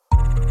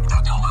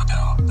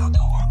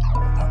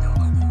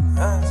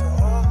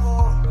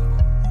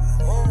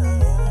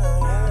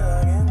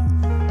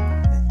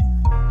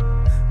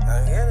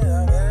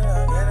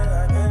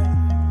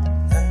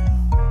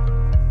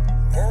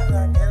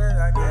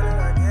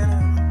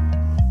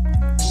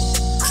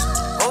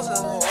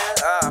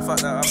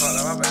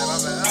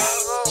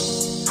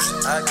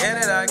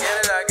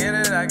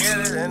I get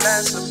it, and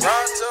that's a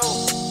pronto.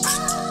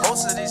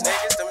 Most of these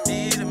niggas to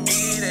me,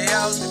 they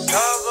out the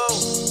convo.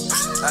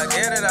 I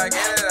get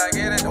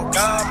it, them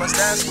commas,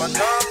 that's my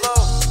combo.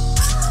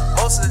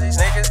 Most of these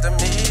niggas to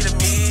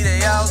me,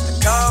 they out the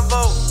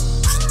convo.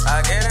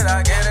 I get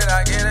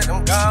it,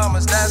 them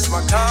commas, that's my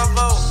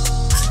combo.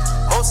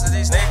 Most of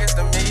these niggas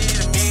to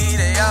me,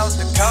 they out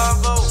the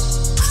convo.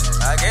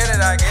 I get it,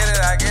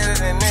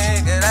 and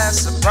nigga,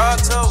 that's a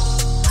pronto.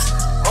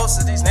 Most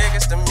of these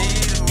niggas to me,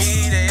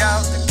 they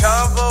out the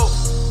convo.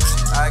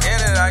 I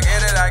get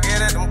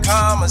it, them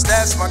commas,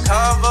 that's my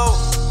convo.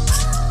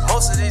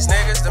 Most of these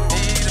niggas to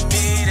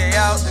me, they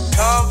out the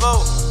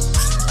convo.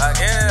 I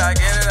get it,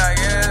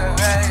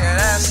 nigga,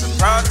 that's a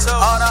pronto.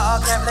 All the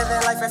all-cap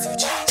living like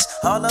refugees.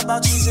 All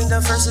about cheesing the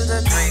first of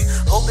the three.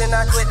 Hoping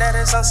I quit, that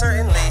is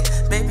uncertainly.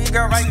 Baby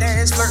girl right there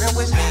is flirting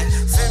with me.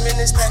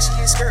 Feminist patch, she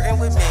is skirting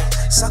with me.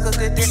 Suck a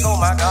good dick, oh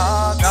my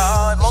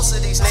God. Most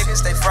of these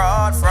niggas, they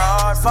fraud.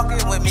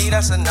 Fucking with me,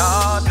 that's a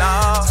no.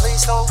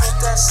 Please don't put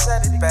that,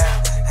 set it back.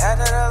 Had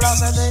a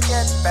loss, had to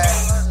get back.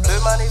 Blew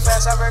money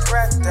fast, I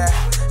regret that.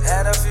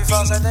 Had a few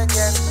falls, had to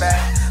get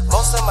back.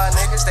 Most of my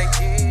niggas, they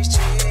cheese.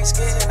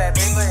 Getting that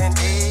paper in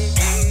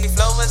DD.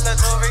 Flow is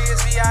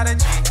notorious,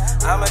 B.I.G.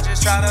 I'ma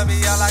just try to be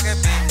all I can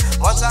be.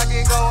 Once I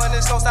get going,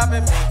 it's no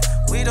stopping me.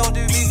 We don't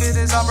do beef, it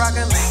is all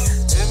broccoli.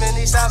 Too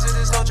many styles, it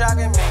is no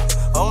jogging me.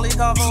 Only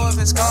convo if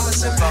it's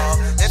commas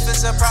involved. If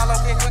it's a problem,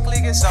 can quickly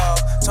get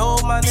solved.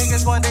 Told my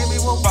niggas one day we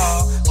will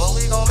ball. When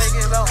we gon' make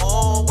it, the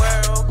whole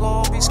world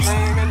gon' be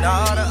screaming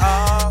all the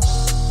all.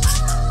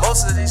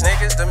 Most of these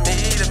niggas to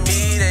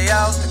me, they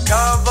out the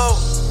convo.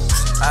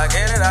 I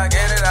get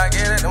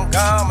it, them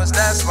commas,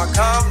 that's my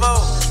convo.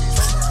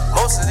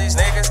 Most of these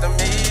niggas to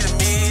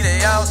me,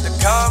 they out the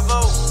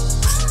convo.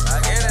 I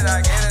get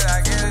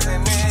it,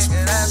 and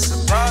nigga, that's a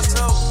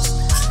pronto.